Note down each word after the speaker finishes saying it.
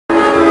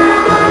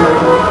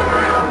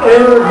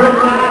Every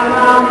night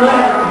I'm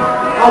there,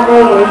 I'm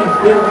always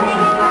feeling,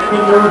 he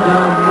knows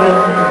I'm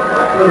there,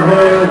 but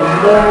heaven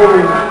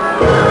knows,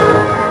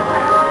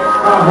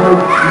 I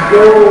hope she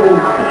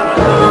goes.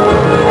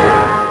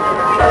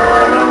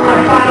 I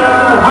find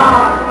it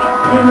hard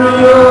to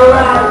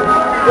realize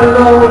the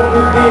Lord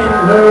within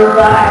her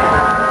life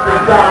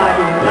is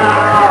dying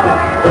now.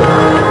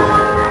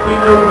 She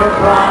knows I'm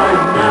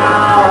crying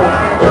now.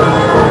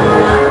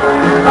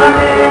 And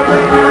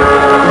every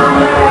night I'm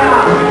there,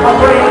 I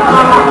bring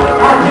my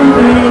heart to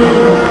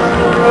bleed.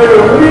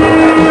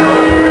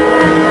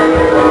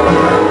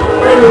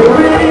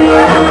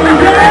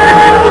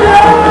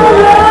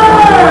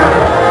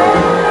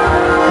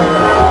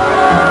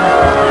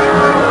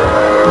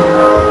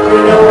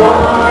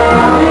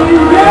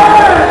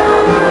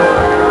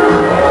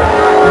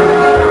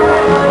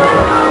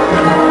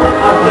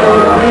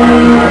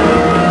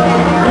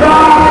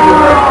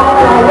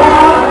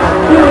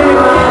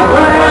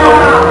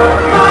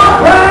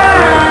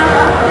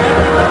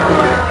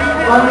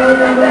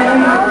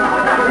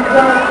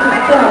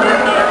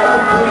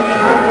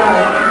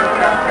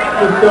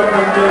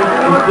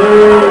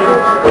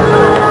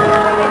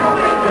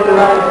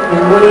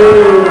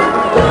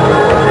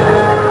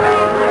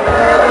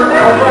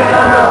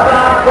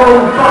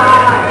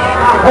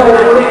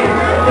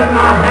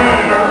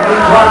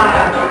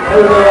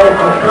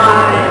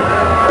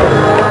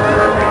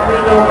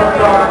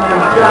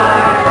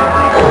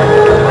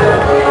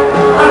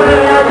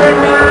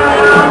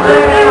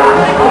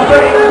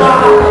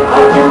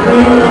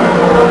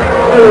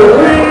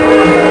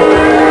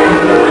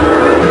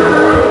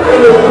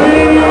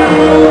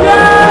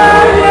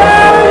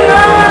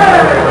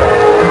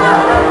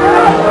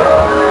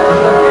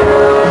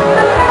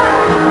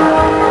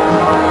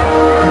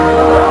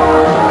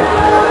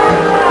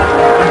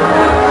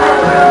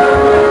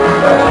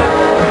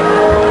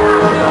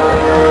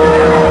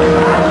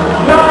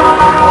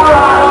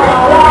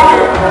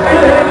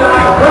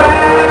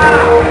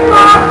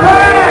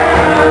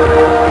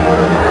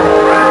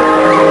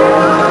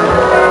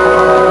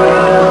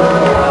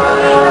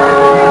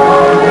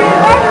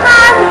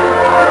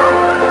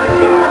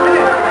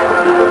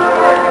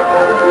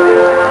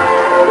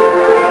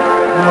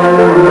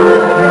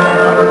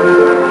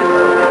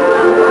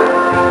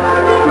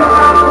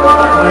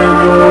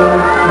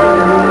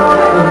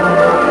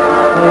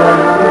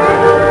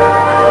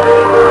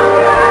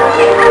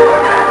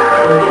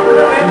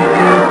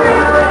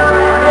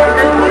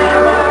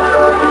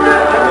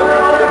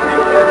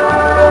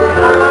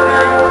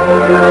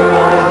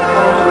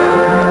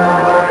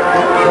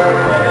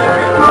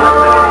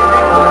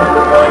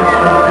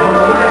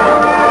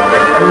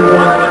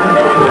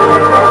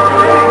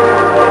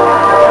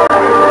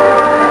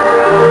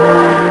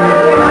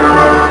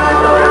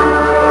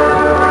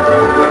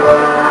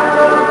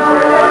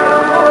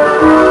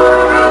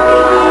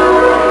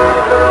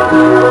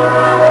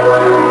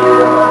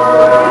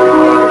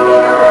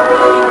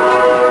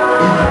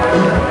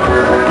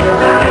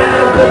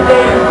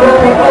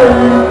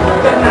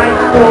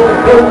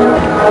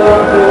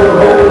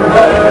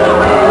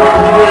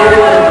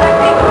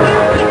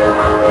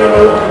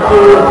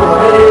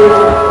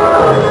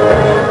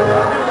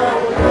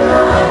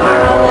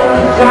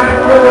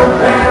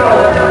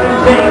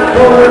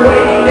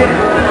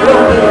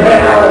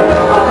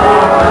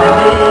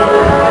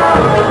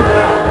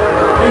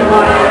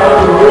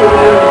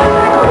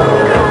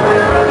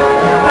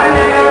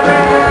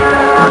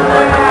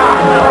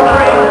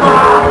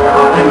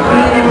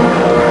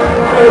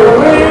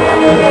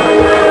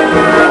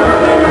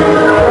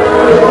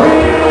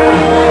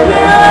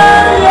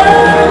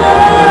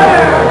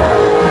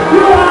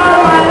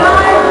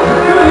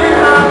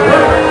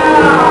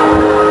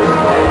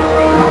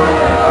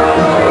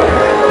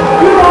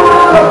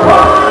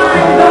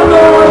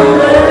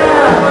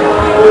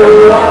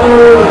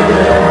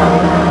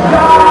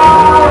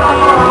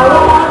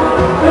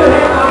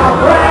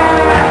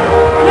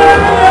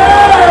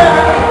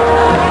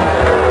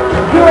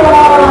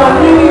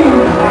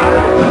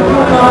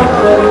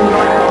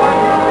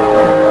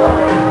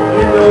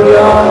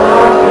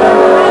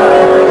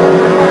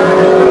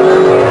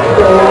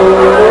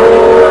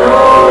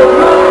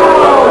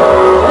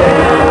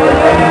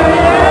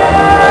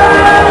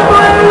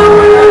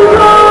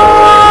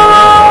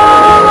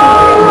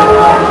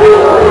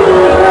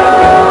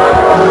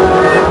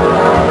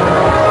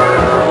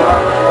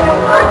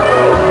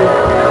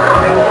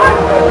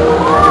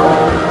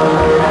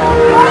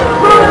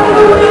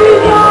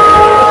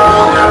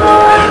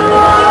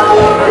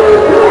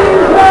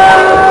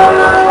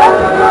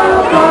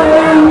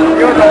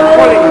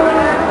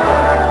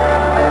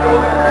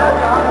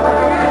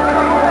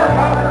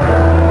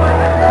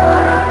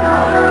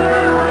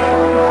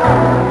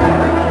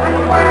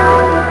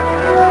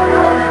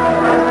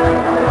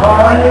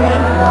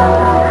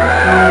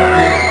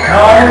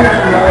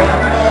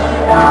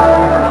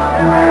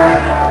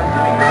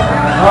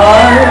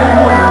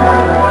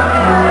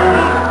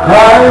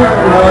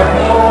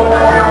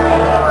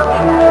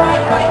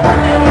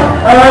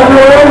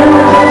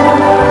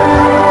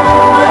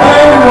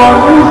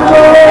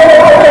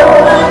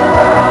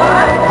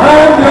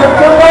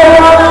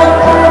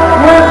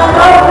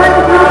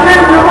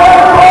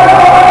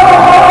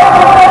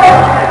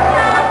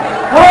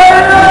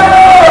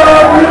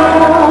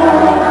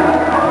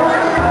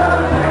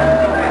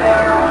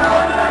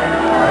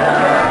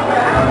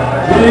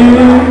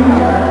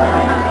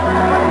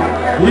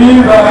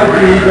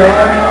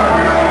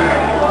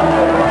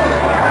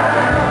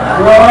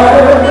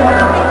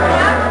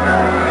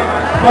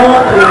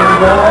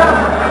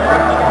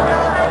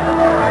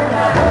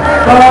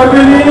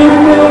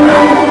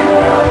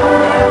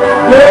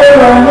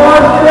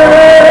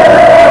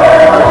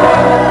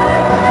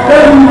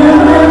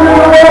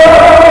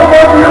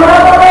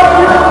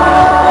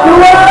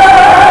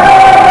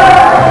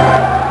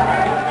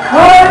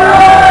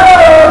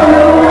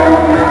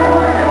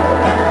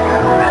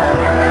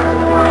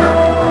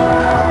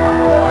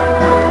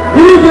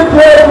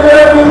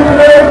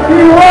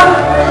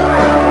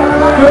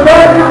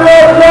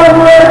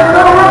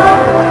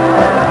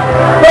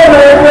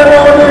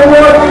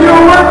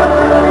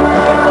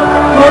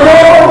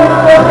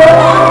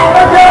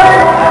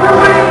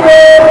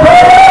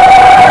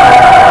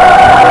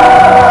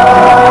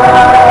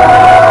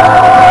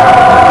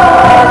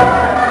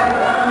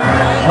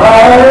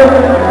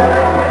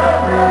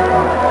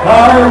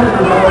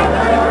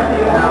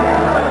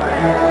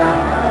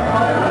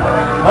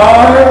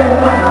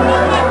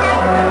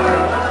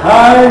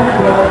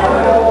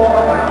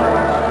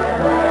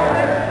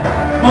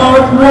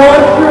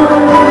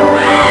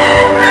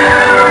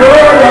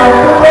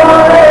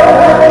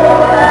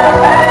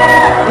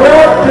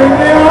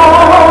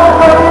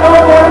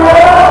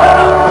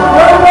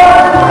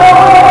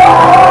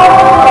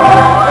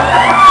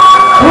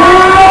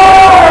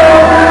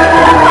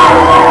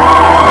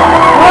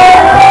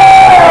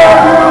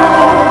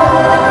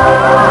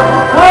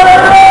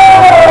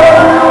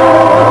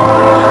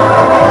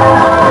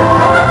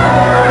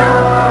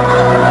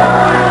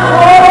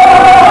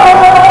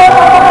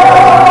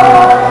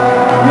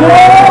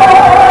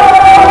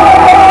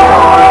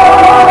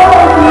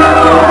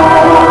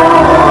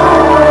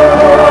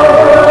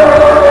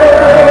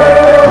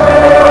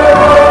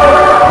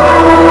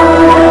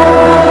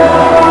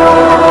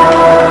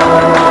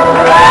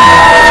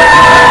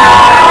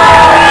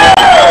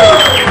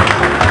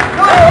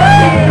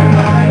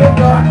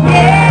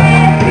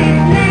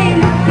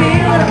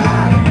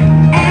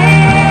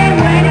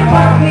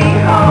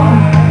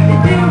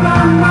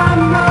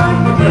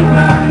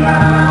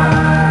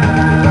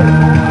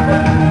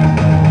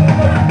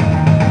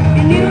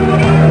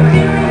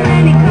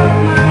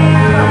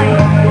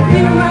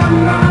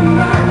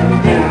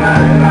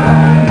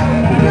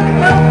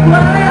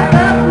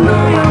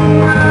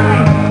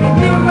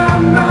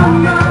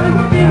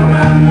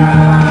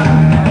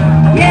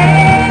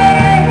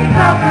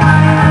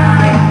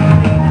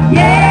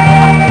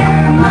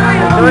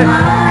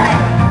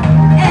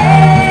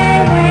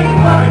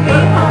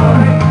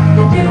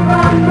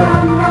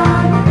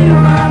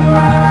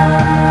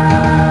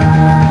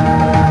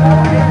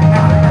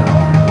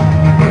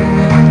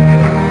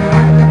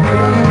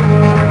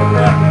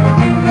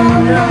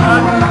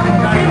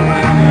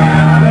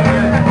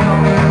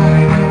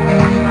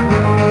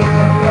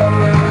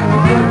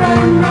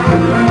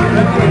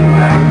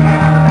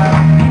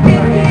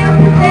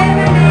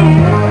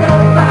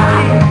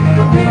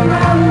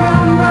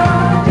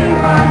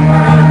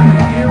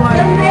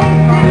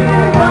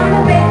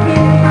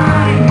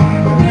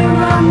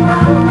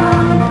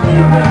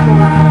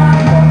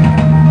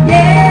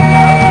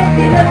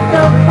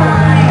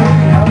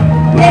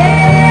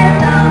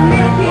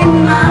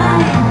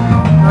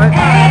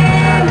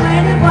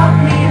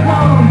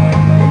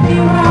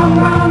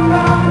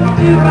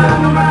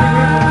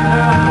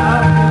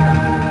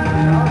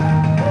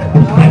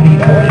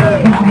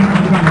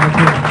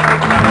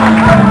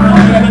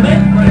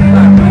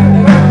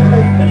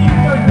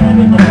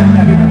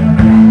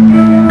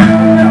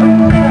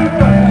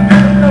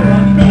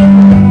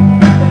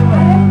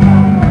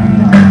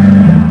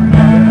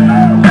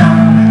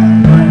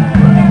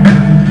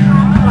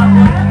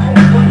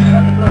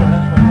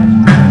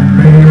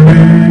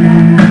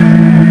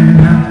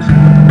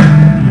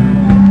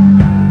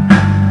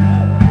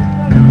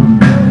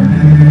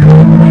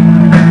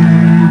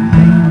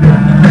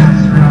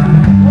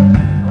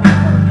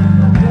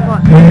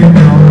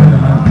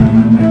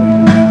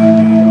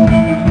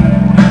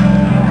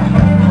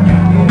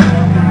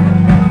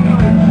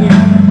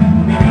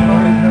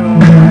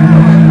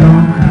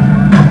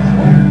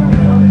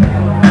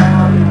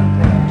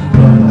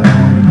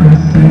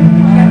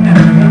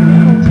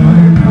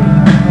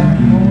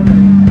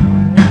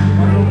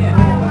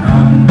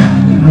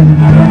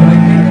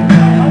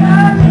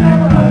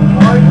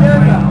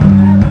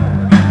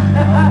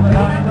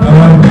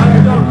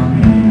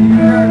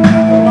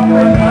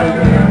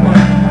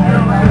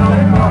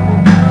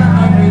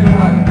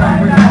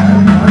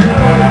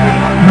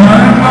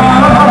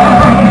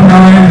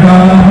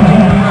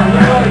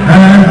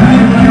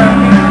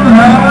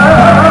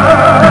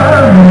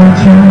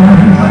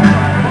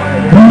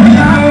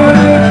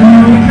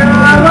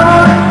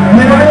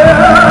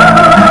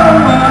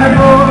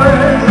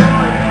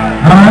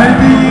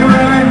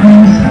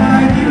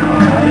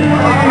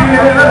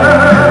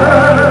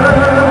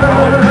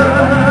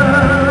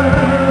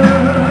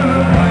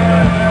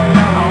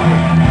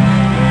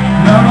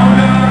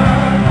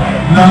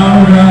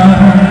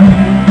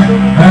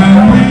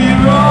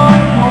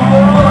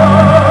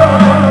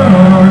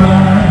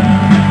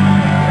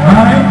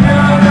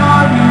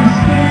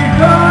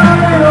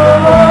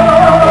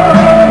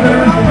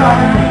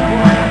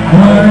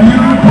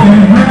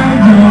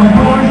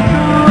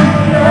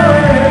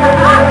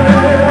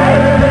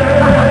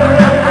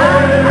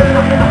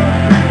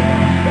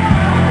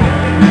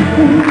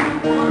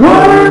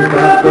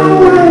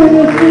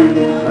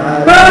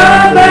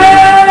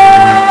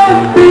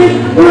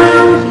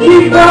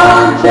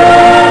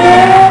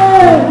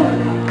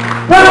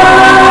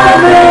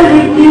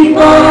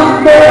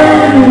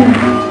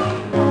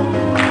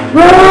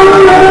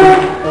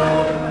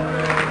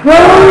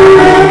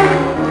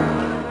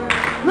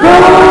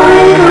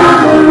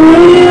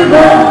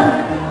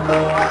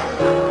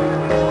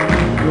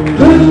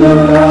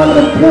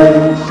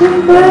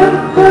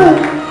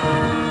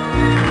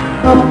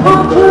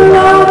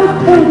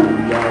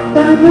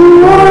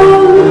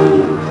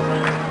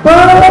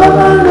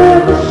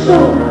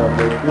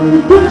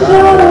 puts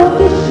out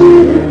the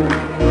city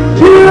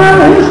to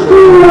his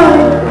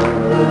right.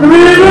 The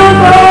river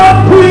of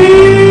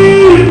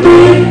peace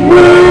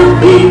will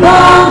keep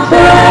on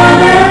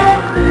turning.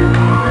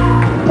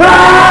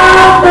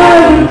 Proud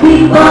baby,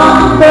 keep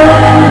on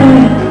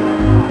burning.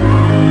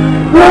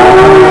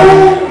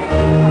 Rolling,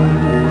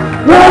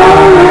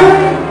 rolling,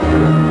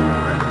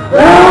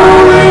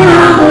 rolling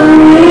on the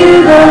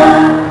river.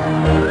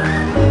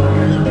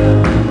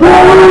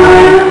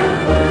 Rolling,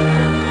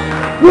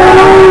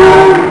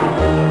 rolling,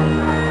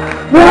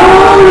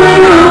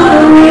 rolling on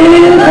the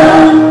river.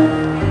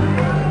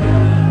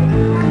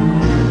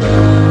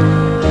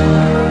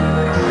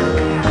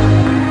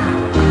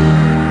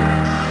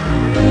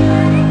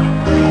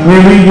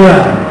 Here we go.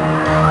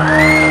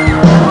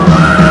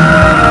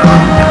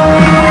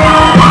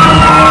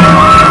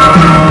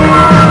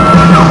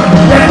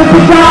 That's the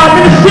job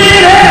in the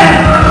city.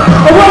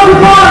 I woke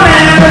up one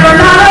man and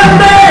another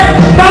day.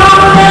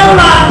 Found a little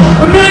light.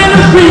 I'm in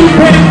the street,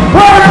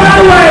 pouring my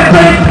way,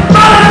 saying,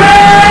 "Mother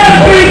man,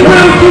 we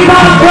will keep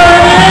on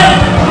burning.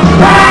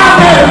 Proud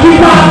man,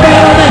 keep on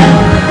burning.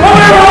 Oh,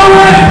 we're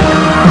rolling,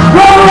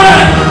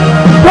 rolling,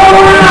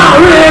 rolling on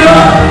the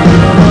river."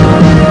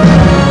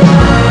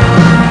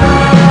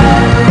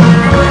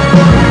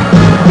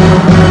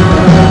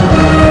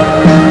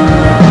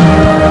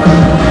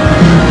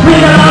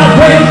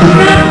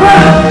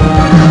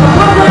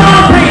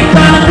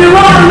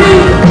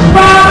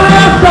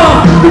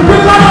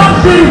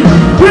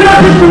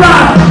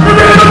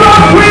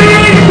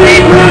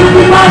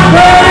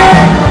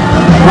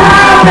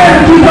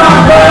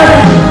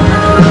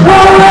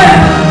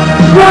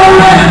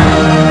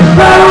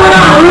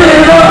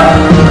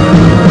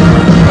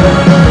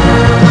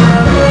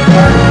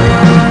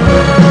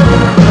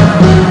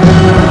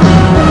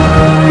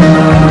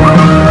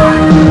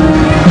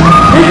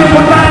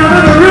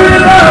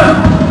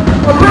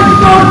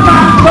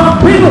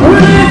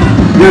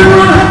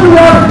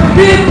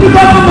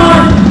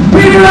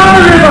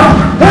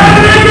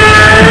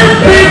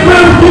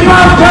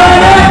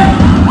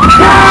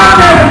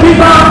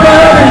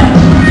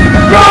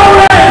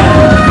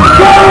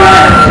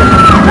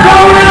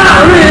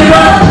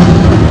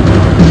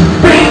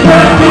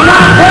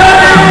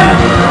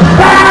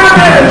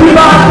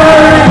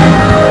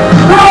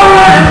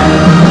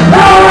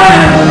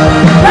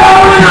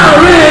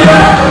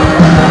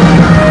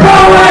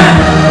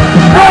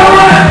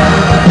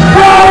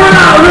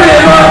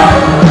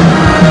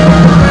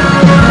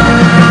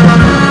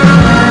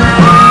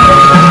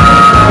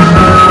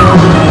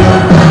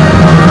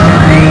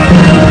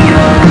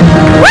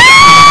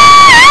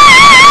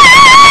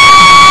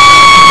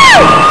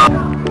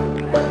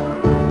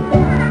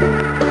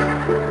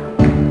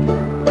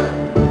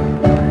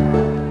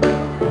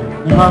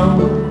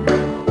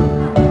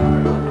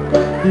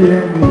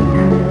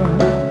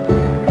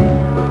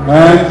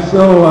 And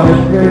so I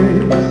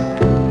face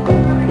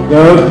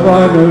the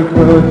final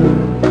curtain.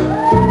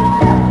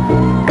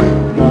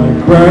 My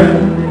friend,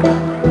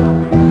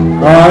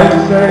 I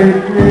say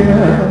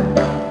clear,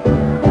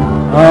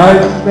 I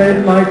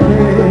state my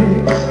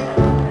case,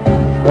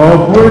 of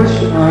which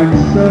I'm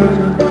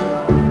certain.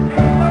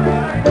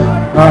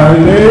 I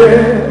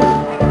live,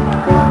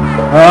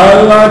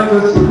 I like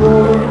the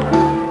sport,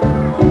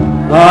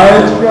 I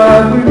try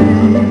to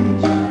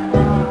reach,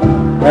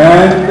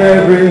 and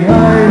every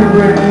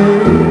highway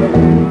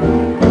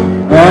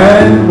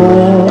and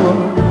more,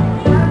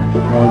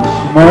 much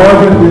more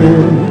than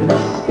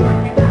this,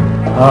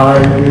 I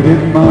did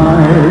it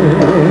my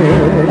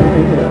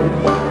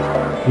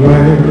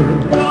way.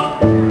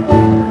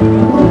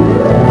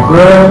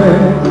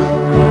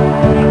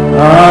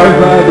 I've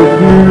had a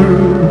few,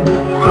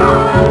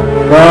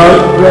 but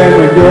then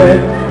again,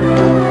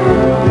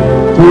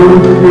 too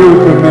few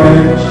to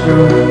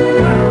mention.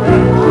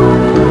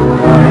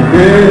 I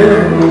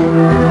did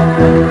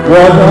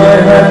what I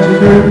had to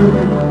do,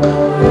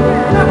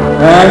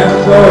 and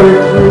saw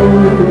it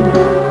through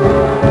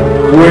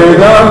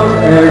without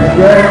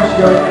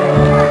exemption.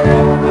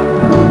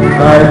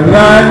 I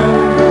planned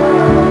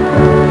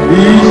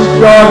each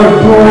shot of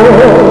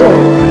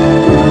course,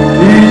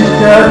 each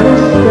careful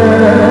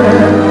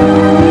step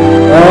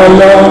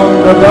along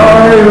the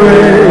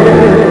byway,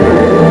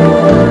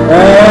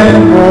 and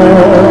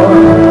more,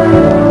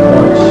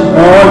 much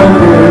more than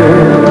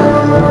this,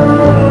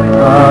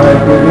 I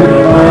did it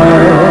my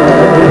way.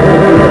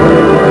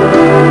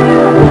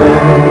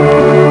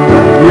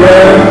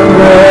 Yes,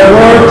 there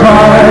were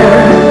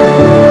times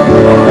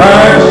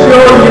I'm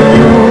sure you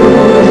knew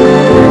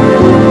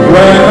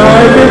when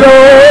I did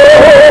all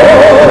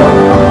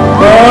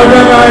more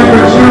than I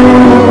could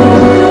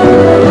choose.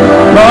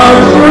 But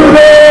through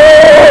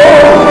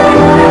there,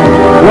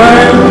 when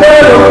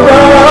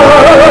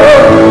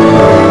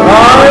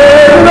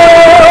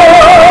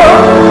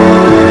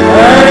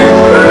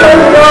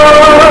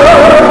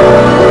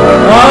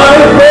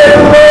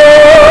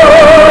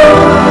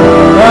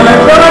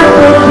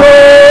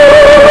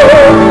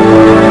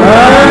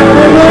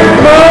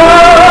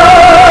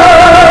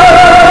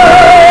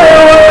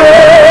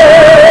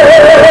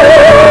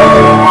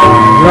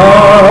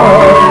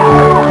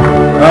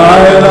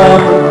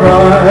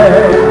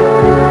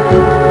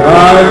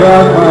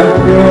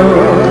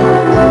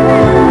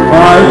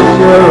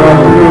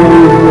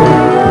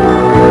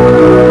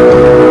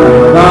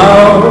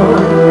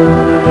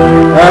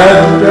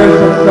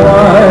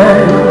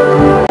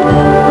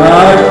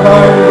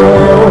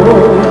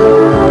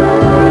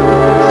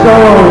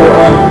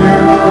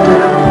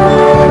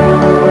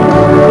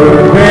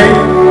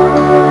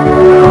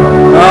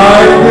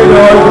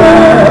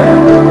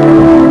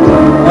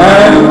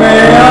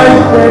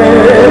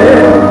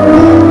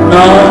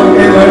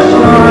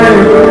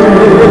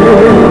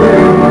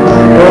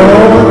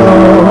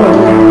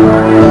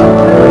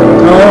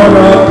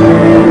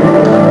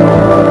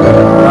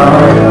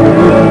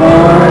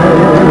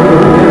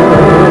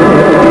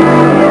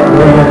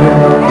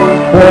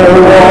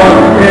what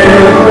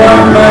is a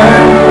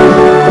man?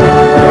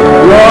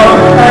 What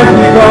has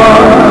he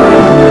got?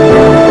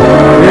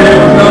 If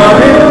not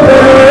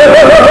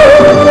himself,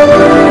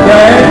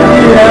 then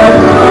he has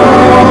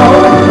not.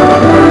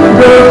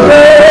 The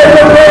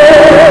same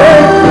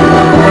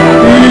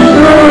he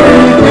should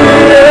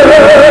indeed,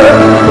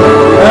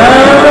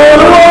 and the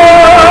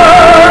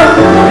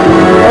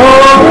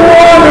one of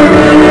one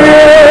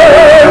year,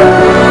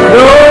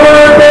 no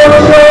one can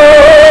show.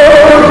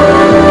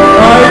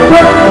 I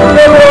took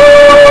the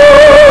road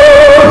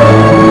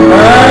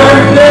and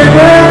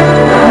taken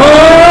my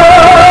way.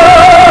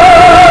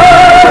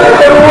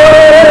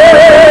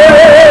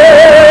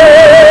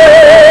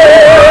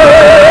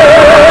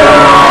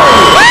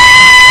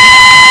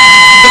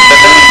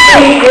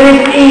 It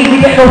is easy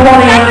to get the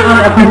running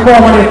and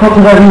performing in front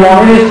of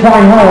everyone. It is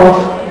trying hard.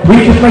 We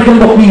just make it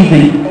look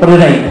easy, but it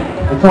ain't.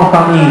 It's not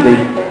that easy.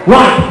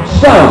 Right,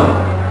 so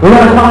we're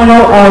going to find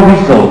out our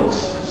results.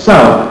 So,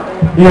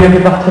 you're going to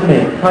give that to me.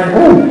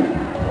 Oh,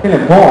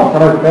 feeling bored, I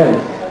don't know.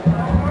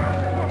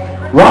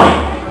 Right.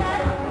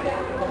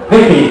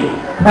 Vicky,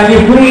 can you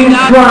please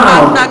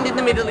round? Stand in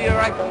the middle, you're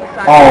right on the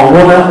side. Oh,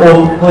 run it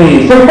up,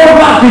 please. So, go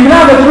back, you can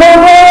have a drum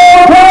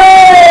roll,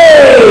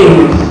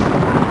 please!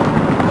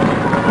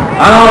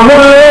 And our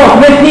runner-up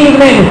this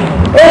evening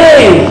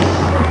is...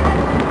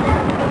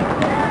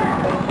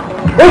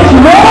 It's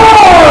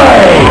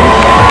Roy!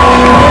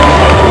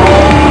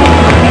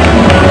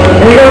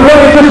 And you're going to run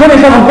it, just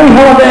finish off a free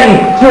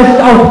holiday just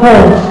out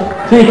coast,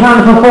 so you can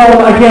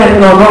perform again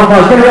in our grand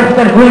house. Going to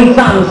represent Green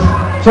Sands,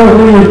 so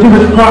hopefully you'll do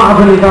us proud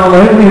of really down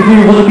there. Hopefully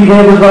you will be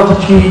there as well to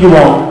cheer you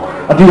on.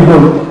 I do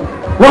hope.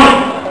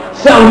 Right,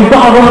 so we've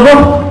got our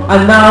runner-up,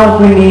 and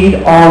now we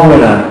need our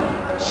winner.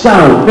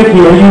 So, Vicky,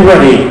 are you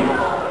ready?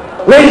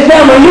 Ladies and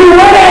gentlemen, are you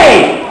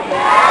ready?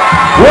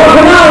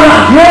 Welcome out,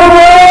 that drum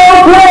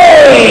roll,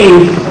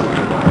 please!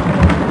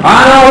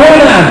 And our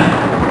winner,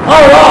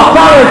 our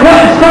final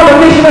curtain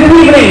competition this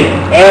evening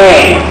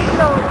is...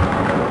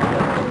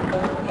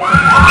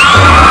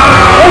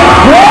 It's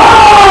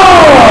Brean!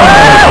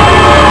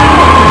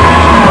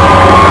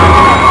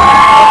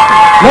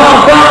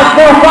 Now, guys,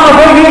 for far,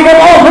 we're going to give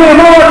all three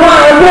more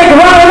time a big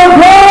round of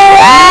applause!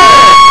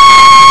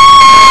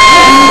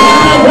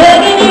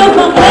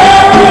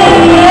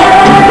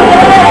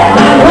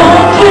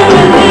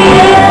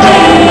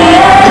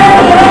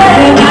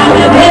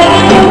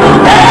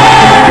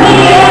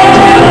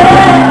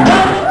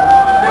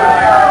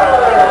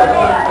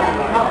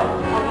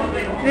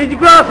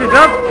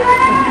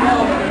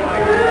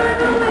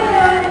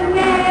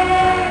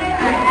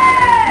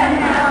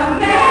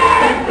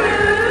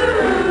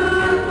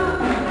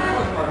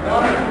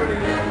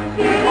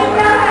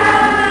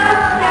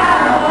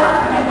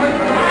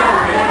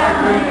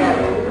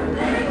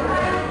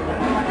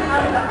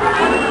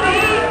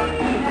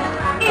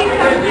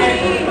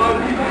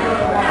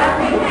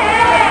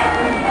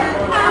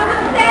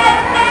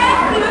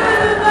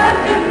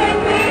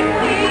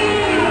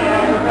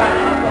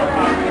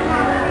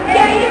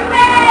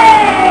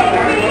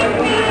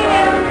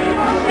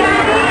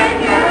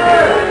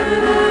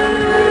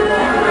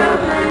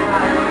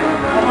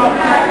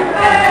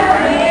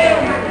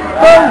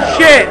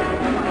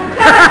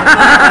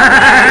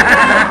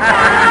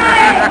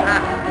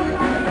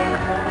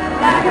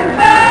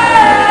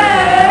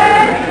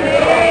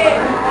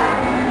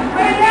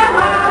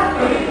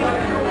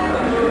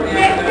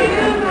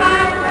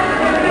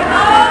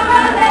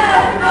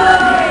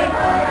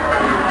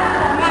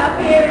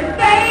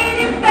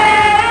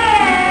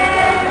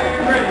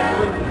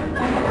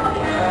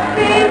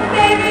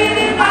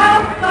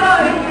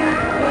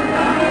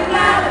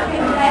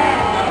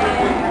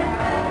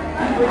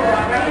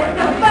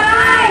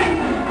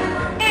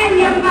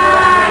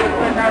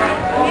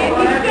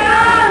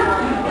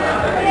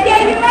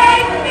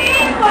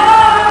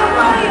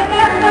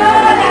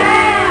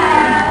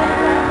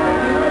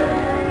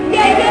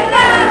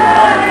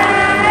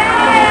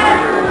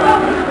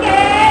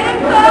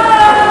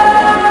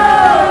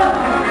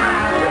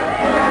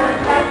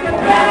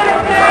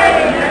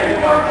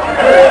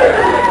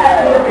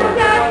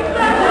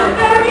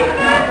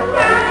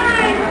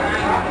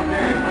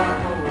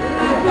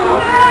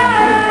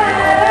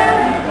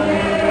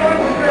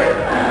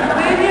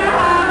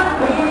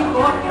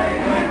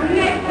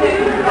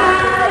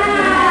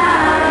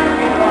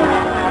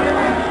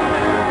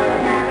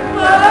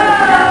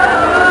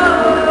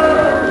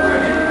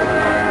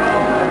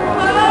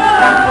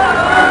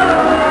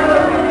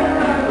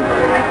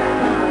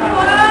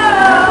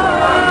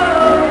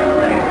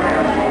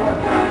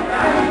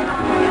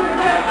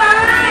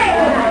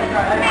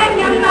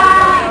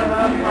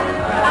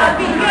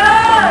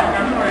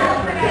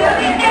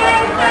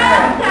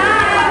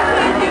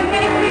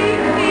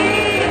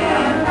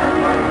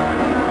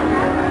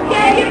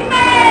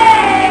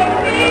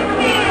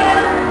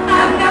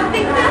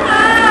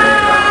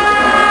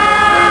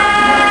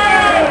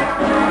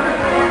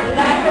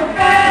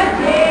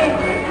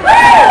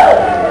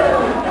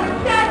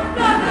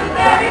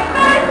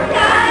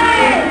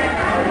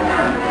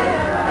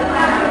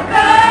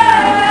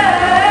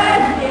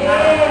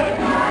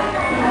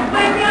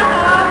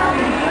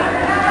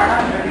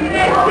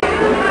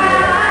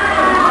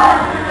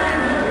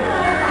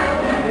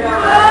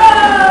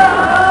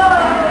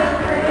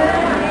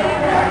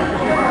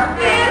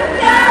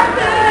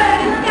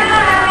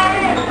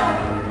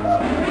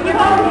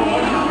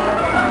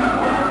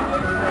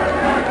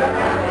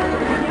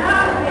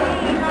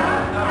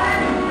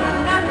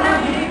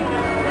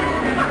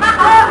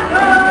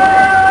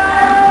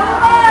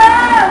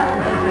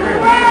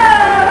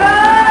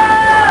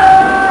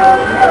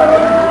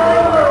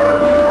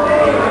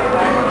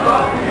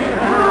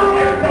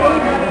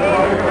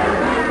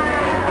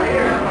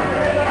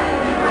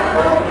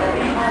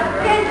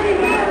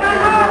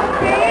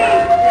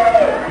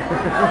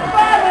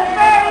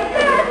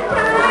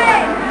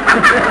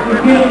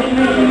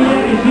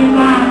 She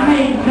might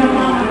make some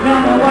on the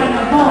cover when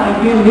the boys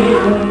get hit.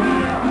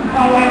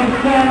 I want to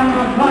set on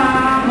the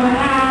fire, but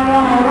I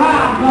wanna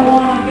rock. I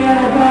wanna get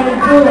a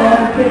better full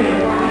of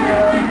bit.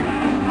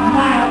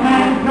 My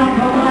man from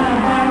the one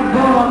I had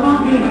for a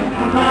monkey.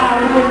 My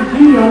little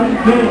she don't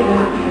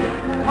care.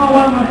 I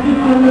want my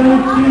sister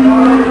little shoe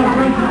and a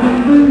princess in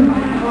blue.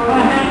 A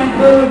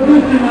handful of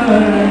pussy in her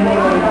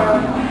hair.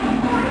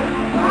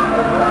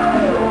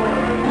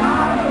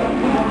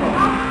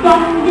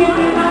 Don't give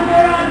me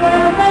under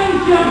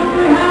aggravation.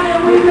 We had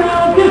it with no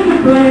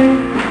discipline.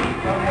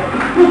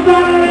 We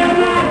started in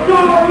that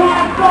door,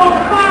 rock, go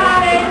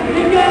fighting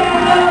to get a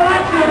little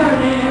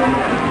action in.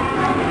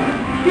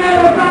 Get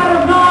a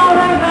battle ball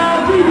and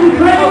I'll see you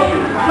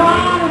train. So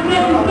I'm a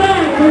little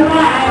thing to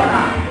life.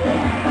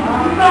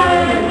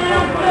 Started in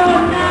that door,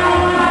 now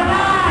I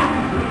die.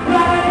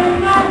 Started in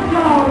that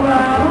door,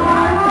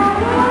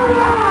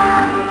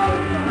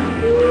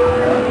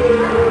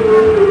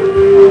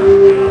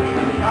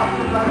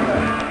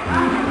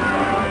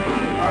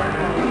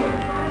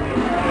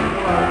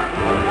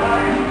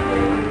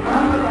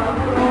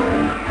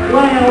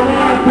 well,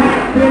 that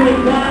pack pretty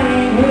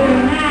dying here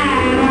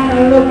tonight.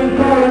 I'm looking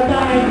for a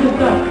guy just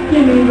to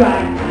give me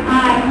right.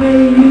 I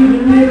may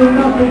use a little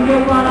enough to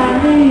get what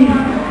I need.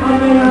 I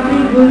may not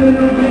need a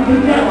little bit to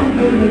get to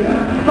me.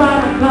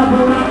 But a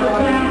couple of the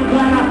sounds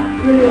that I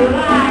really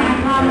like.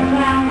 I got a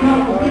sound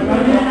couple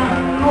people that I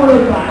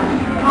notify.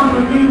 I'm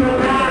a demon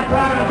life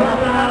product of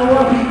the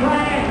working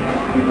class.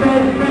 You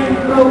better make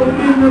it go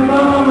in the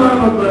bottom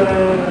of a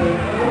bag.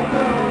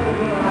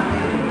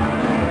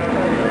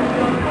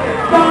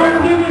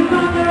 Don't give me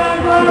something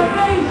like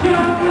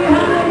motivation. We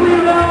had it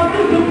with all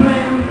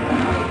discipline.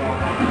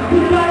 We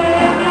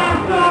started in that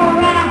store,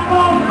 rock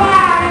for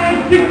fire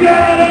to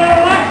get an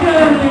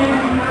election in.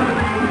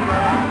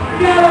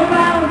 Get a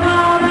battle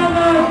on and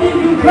the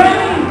teaching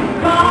train.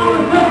 All the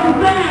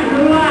circumstance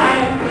of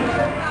life.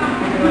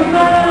 We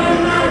started in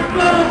that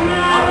store,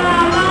 now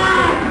I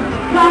lie.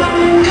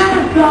 Started in that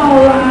store,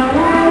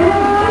 right.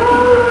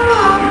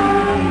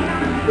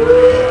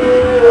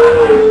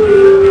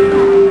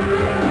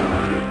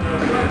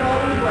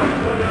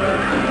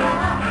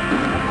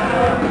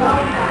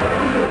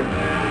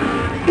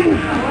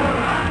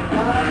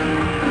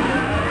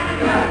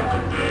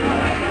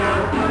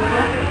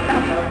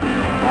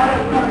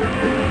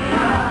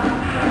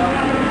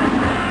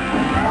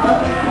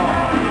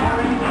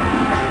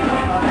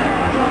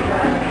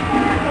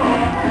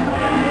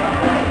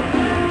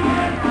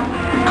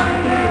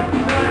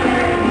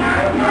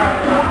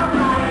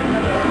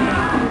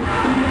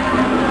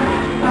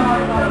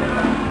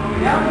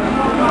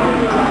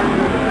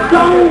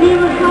 Don't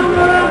give us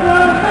under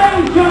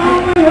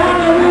aggravation. We had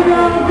it with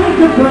no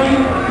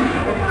discipline.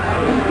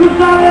 We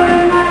started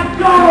in that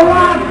store,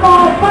 rock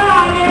for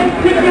fighting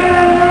to get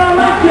an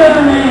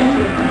election in.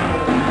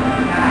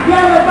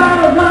 Get a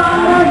battle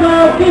on as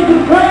a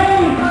kitchen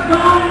train.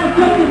 Gone to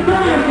take the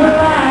stand for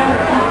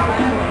life.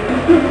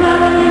 We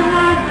started in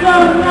that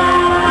store,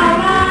 now I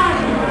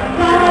lie.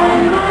 Started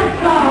in that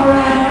store,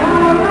 right.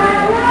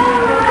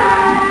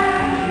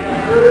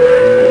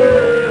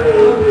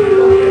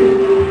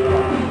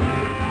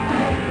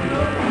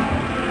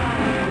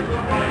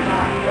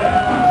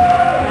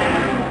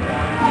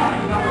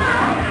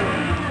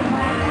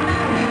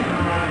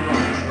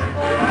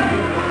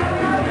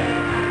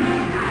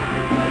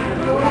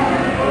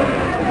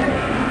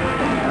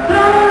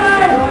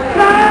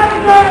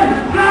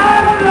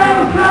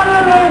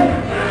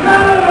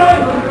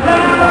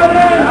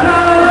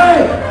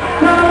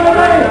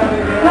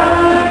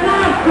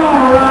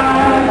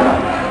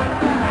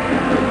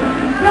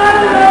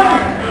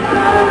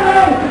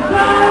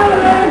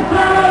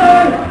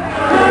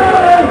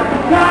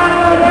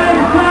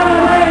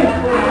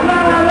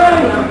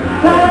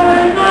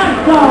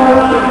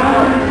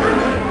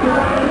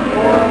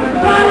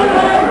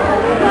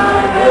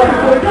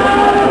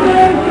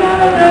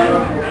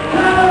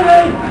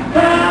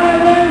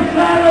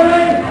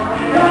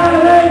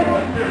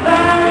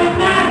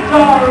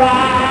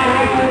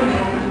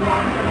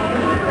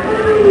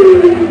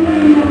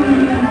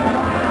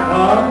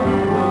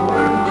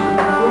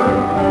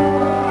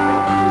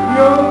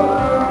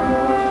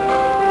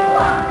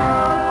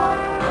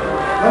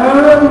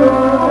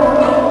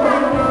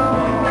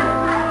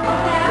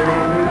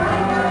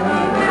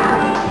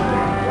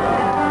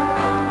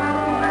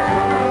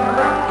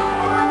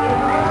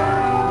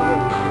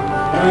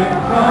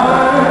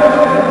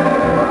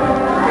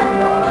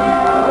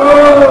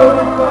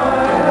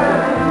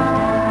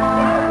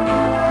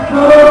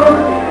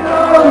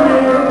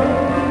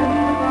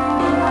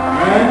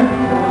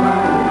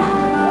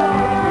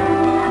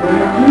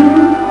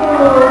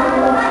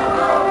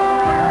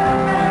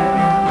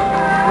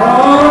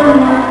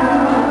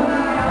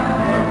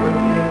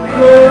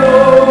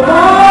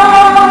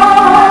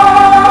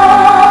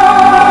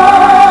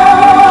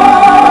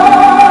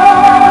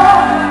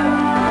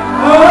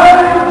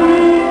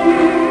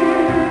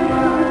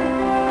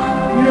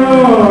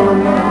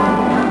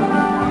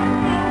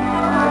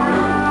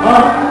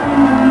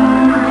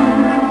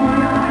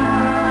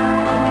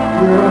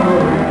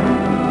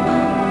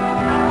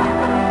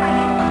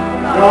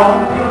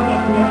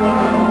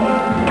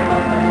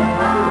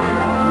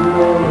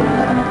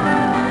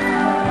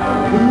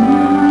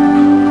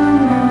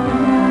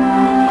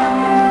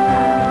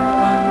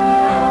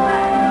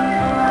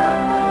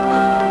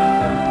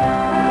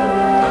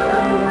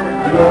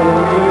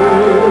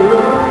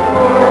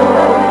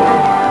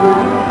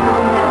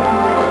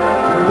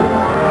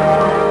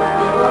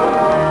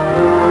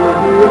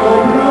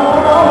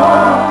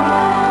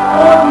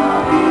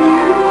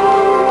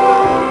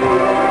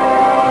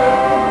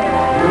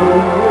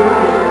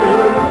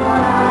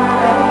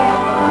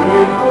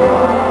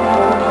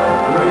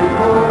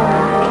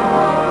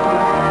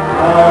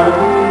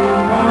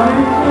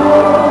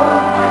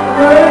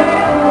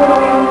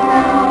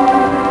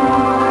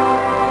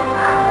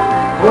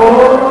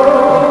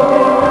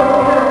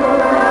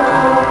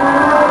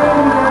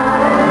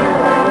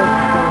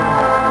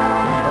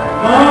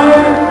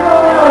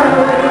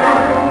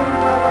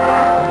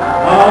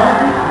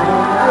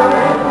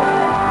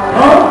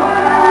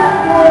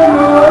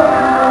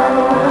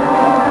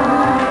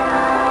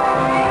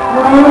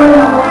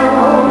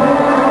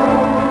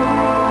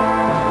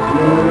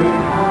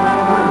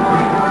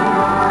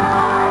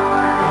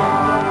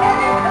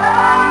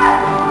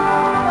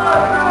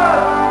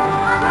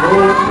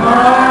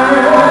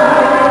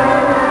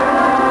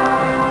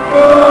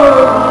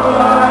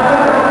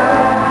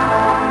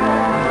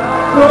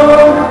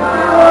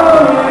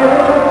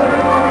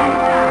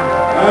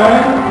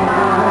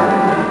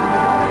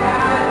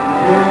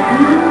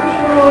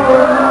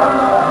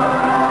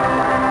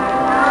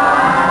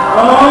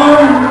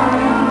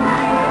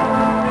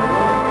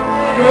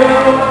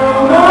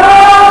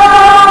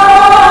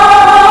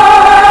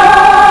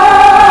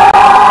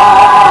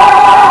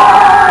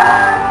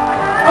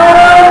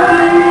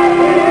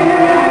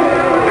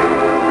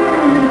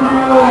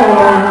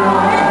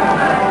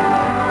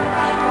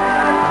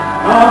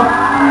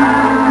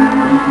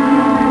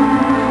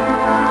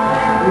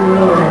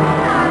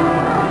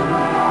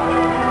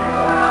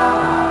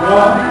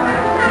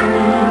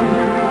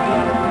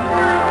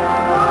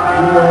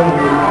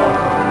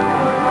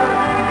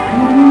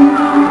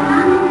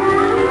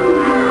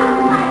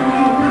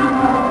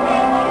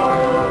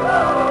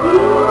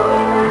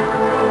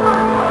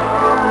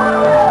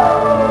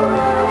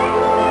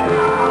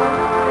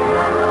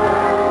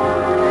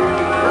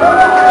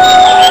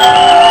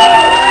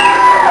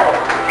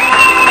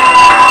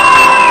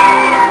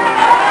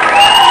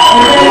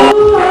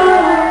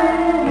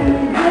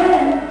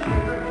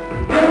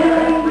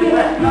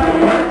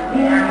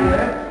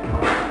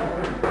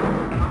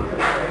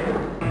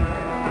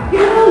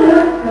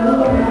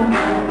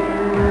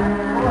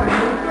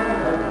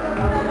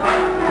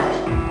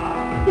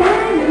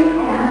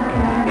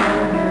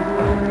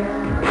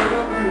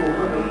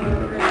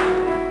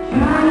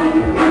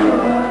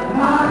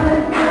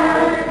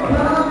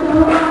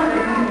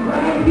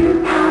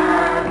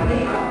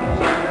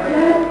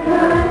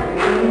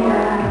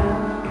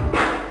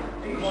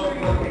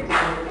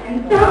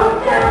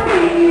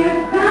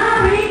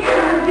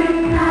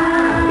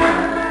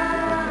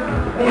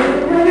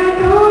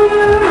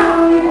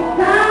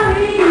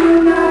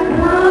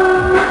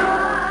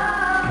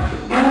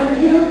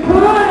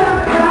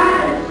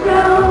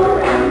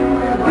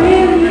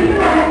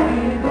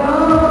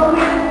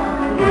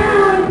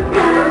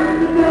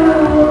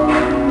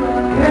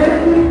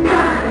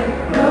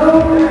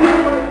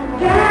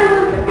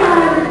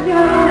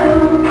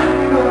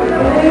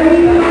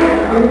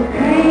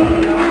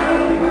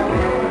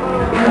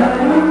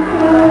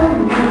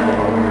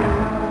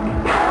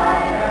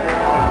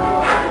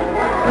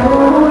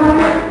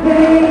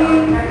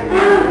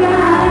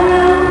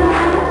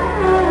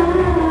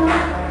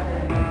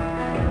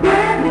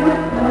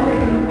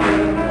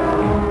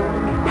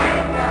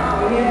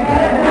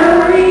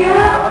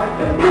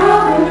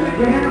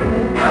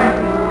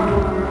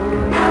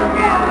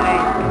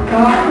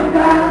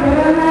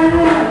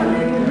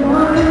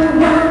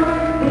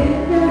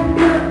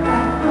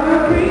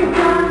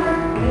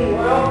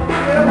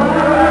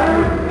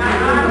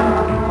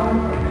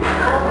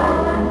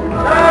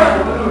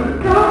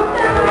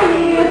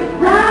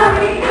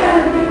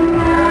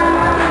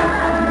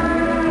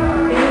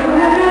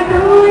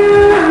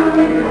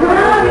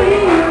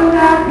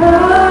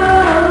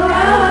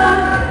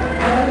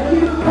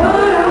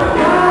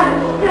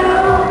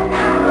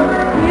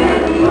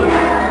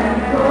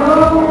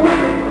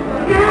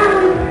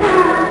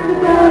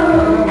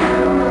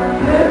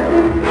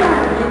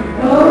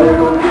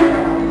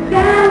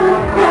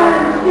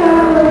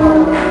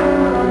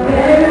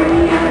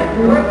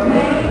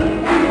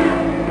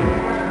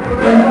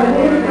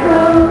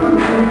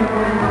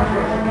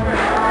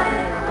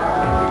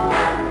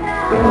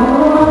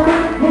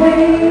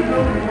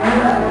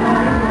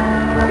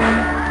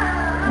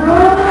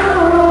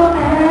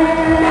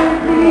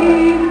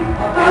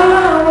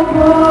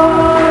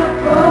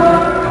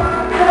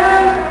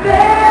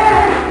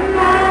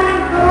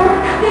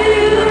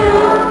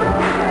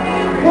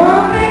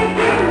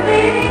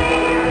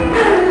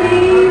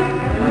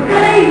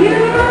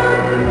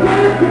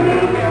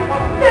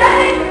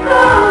 Say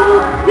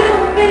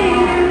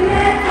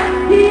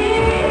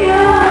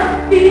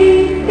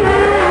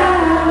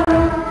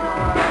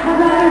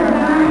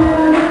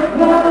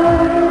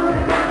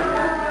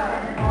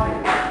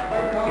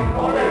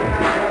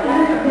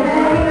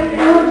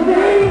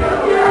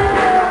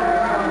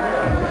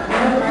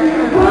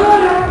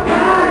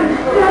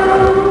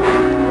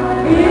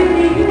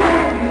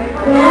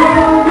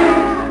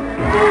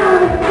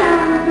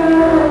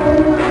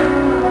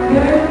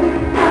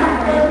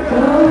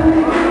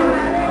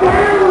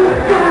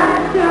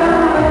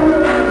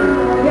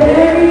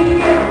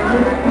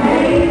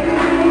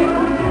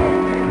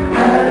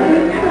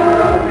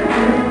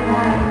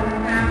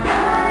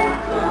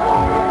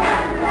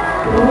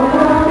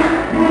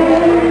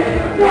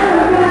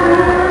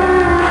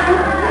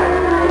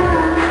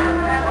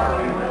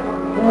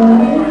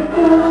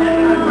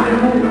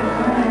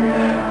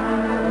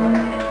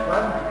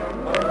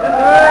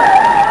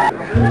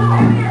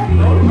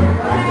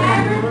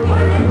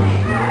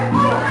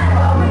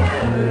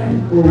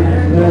Oh,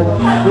 that's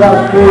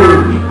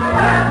lucky.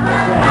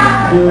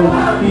 That's just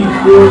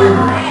people.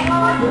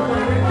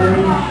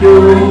 They show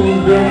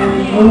them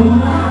move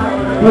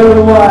her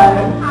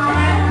wife.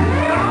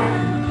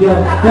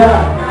 Just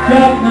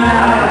that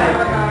night,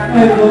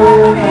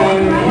 everyone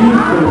and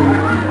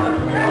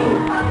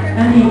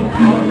and he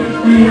keeps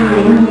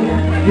stealing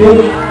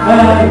just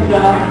as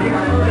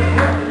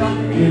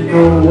you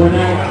know when I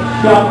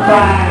shop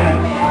back,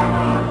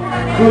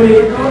 but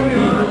it's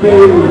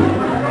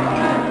big.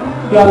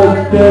 Got a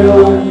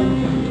fellow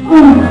who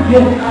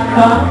just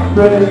not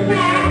bread.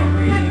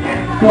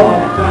 Got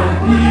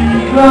fancy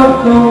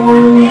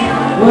clothes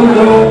with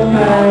old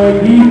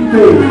Maggie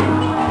face.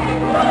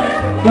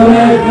 But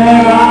it's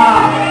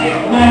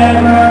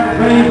never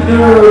been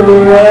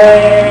through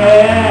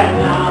it.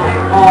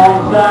 Now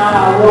all I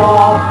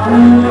walk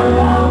through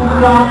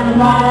on the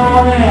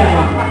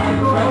morning,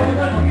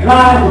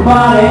 like a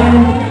body,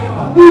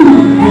 you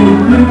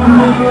do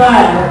the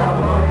light.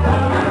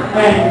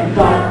 And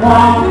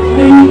someone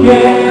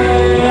sneaking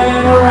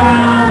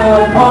around the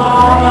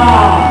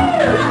corner.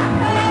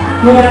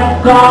 Get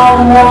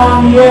someone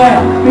yet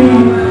be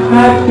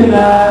next to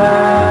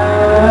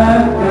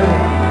us.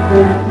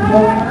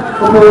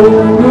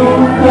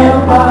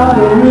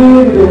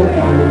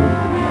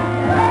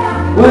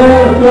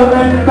 Well,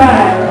 something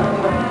bad,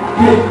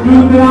 just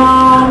moving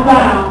on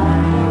down.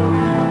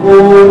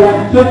 Oh,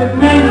 that's a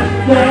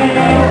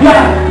mistake,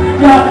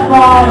 just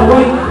for the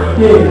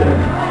wasted.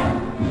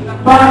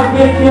 But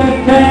get your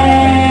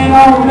thing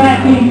on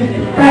Mackie's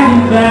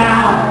backing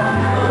down.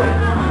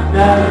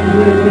 Now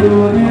you're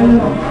doing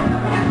it.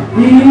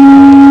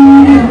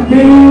 He's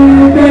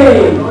too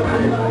big.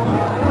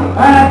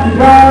 That's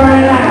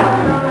going out.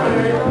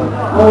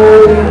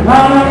 Oh, he's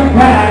hard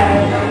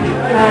cash.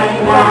 And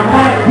now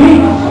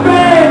Mackie's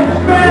spin,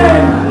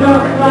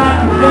 just like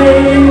a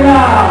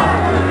sailor.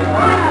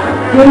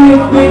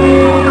 Good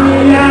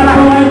thing out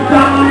of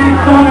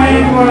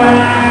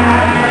somewhere.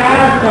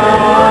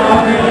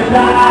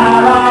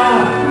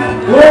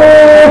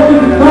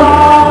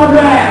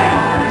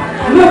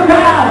 Look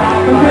out,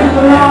 the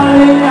pistol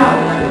lining up,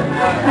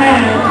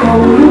 and go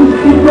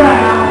Lucy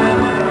Brown.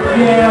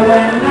 Yeah,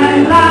 when that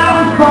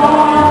line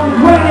falls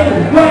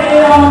way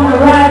on the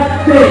right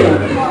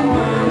stage.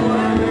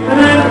 And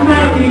that's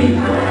Mackie,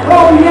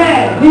 oh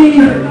yeah,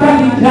 he's back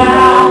in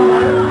town.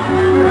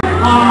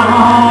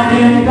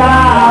 In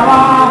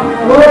Dara,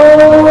 oh,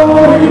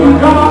 he's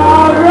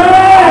gone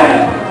red.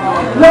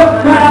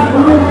 Look out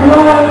for the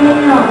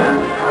lining up,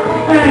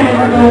 and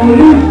go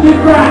Lucy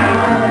Brown.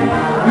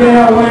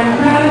 Yeah, when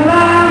that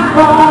line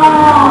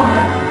falls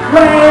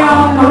way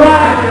on the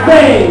right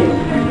stage,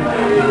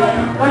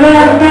 but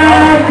that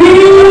man